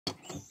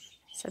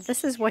So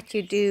this is what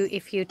you do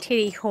if you're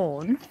Teddy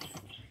Horn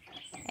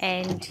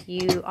and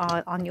you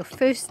are on your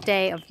first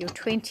day of your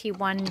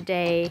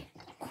 21-day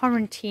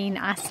quarantine,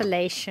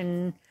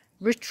 isolation,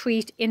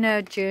 retreat,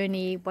 inner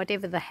journey,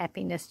 whatever the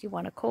happiness you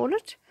want to call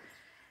it.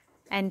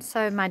 And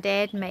so my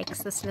dad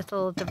makes this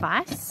little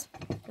device,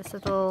 this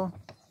little,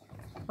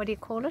 what do you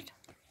call it?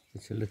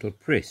 It's a little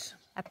press.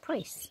 A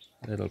press.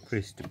 A little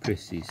press to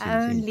press these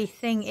things Only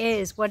thing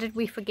is, what did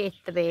we forget,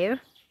 the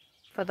bear,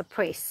 for the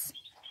press?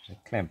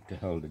 A clamp to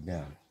hold it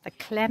down. The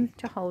clamp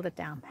to hold it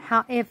down.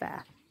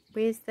 However,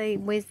 where's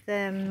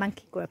the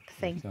monkey grip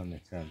thing? It's on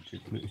that side.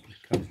 It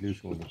comes loose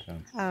all the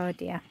time. Oh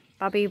dear.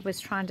 Bobby was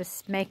trying to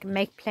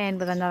make plan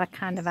with another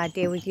kind of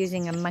idea with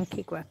using a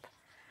monkey grip.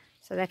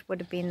 So that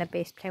would have been the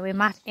best plan. We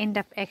might end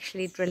up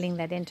actually drilling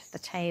that into the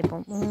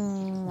table.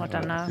 I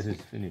don't know. This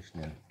is finished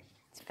now.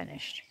 It's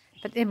finished.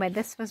 But anyway,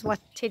 this was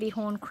what Teddy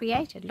Horn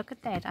created. Look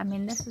at that. I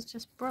mean, this is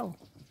just brill.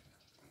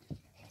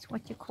 It's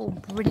what you call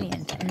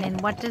brilliant. And then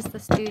what does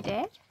this do,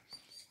 Dad?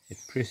 It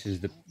presses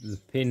the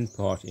pen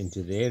part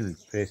into there, and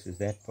it presses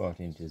that part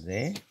into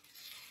there.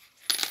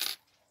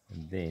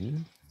 And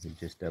then you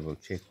just double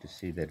check to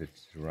see that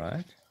it's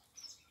right.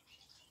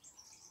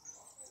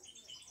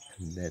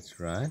 And that's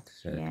right,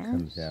 so it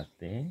comes out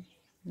there.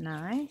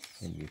 Nice.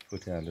 And you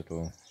put our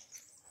little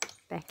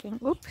backing.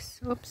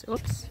 Oops, oops,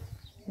 oops.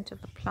 Into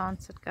the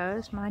plants it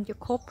goes. Mind your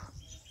corp.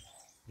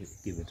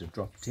 Give it a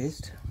drop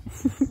test.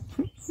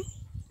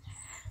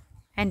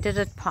 And did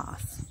it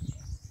pass?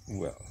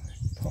 Well,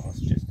 it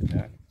passed just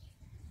about.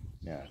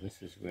 Now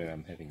this is where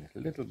I'm having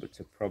little bits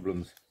of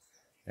problems.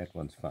 That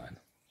one's fine.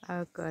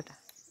 Oh, good.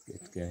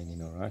 It's going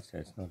in all right, so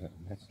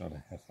that's not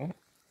a hassle.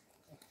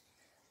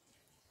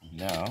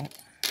 Now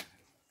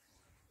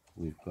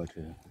we've got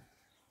to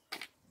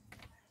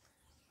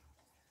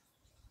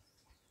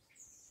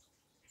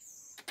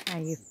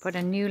you've put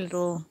a new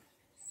little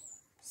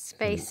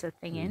spacer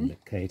thing in.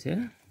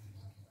 Locator.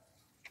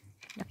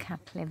 Look how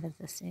clever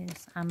this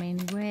is. I mean,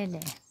 really.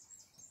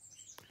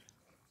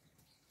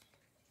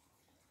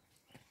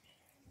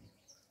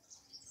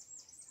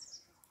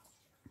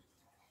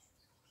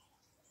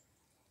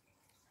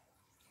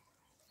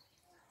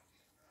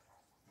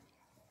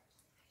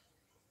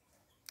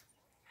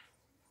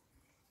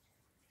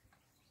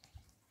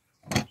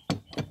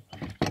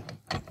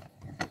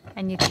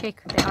 And you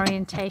check the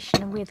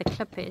orientation and where the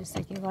clip is,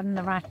 that you're in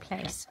the right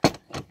place.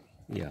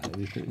 Yeah,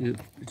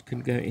 it can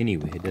go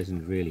anywhere. It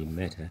doesn't really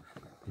matter.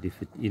 But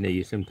if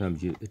it,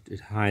 sometimes it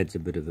hides a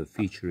bit of a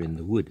feature in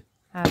the wood.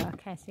 Oh,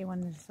 okay. So you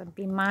want to sort of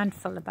be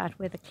mindful about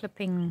where the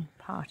clipping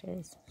part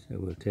is. So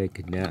we'll take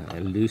it now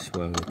loose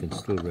while we can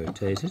still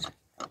rotate it.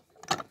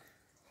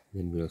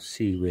 Then we'll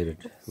see where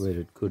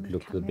it could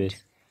look the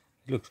best.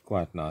 It looks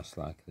quite nice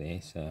like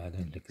there, so I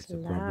don't think it's a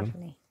problem.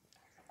 Lovely.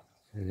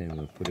 So then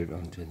we'll put it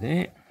onto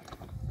there.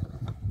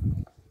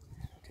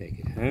 Take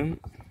it home.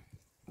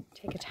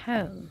 Take it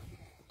home.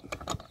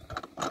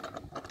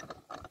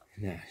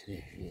 Now,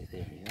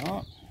 there we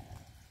are.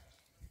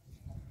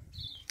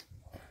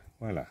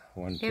 Voila,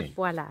 one pen. Et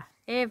voila,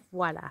 et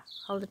voila.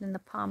 Hold it in the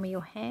palm of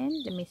your hand.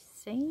 Let me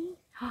see.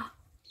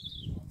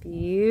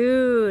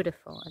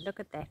 Beautiful. Look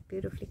at that.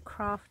 Beautifully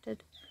crafted.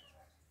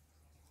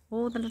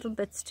 All the little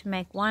bits to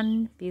make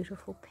one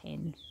beautiful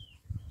pen.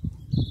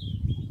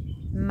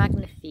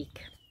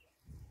 Magnifique.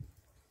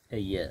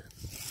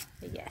 Yes.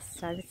 Yes,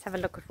 so let's have a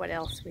look at what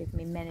else we've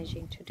been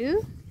managing to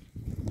do.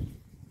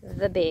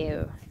 The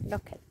bear.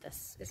 Look at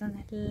this. Isn't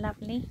that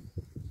lovely?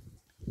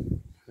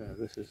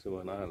 This is the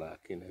one I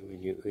like,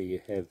 where you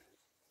have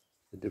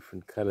the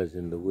different colours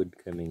in the wood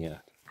coming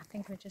out. I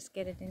think we'll just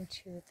get it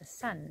into the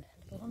sun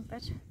a little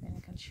bit. Then I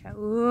can show.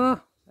 Ooh,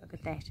 look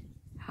at that.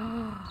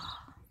 Oh,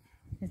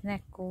 isn't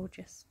that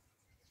gorgeous?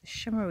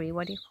 Shimmery,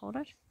 what do you call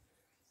it?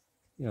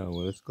 Yeah,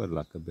 well, it's got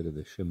like a bit of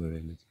a shimmer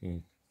in it, yeah.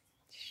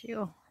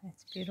 Sure,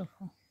 that's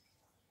beautiful.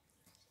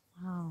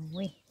 Wow,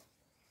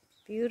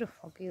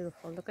 beautiful,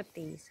 beautiful. Look at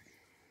these.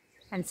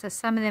 And so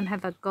some of them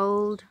have a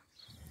gold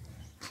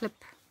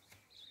clip.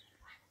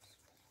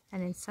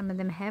 And then some of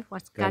them have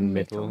what's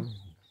gunmetal.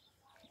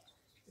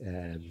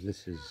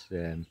 This is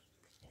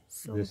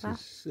silver.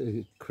 This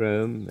is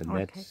chrome, and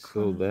that's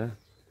silver.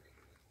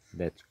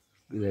 That's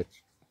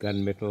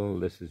gunmetal.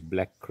 This is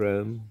black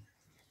chrome.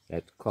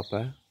 That's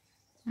copper.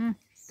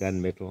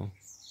 Gunmetal.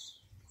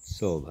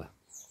 Silver.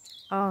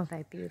 Oh,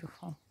 they're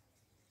beautiful.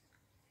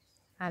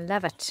 I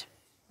love it.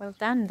 Well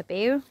done, the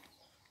bear.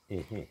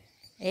 Ehe.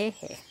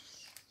 Ehe.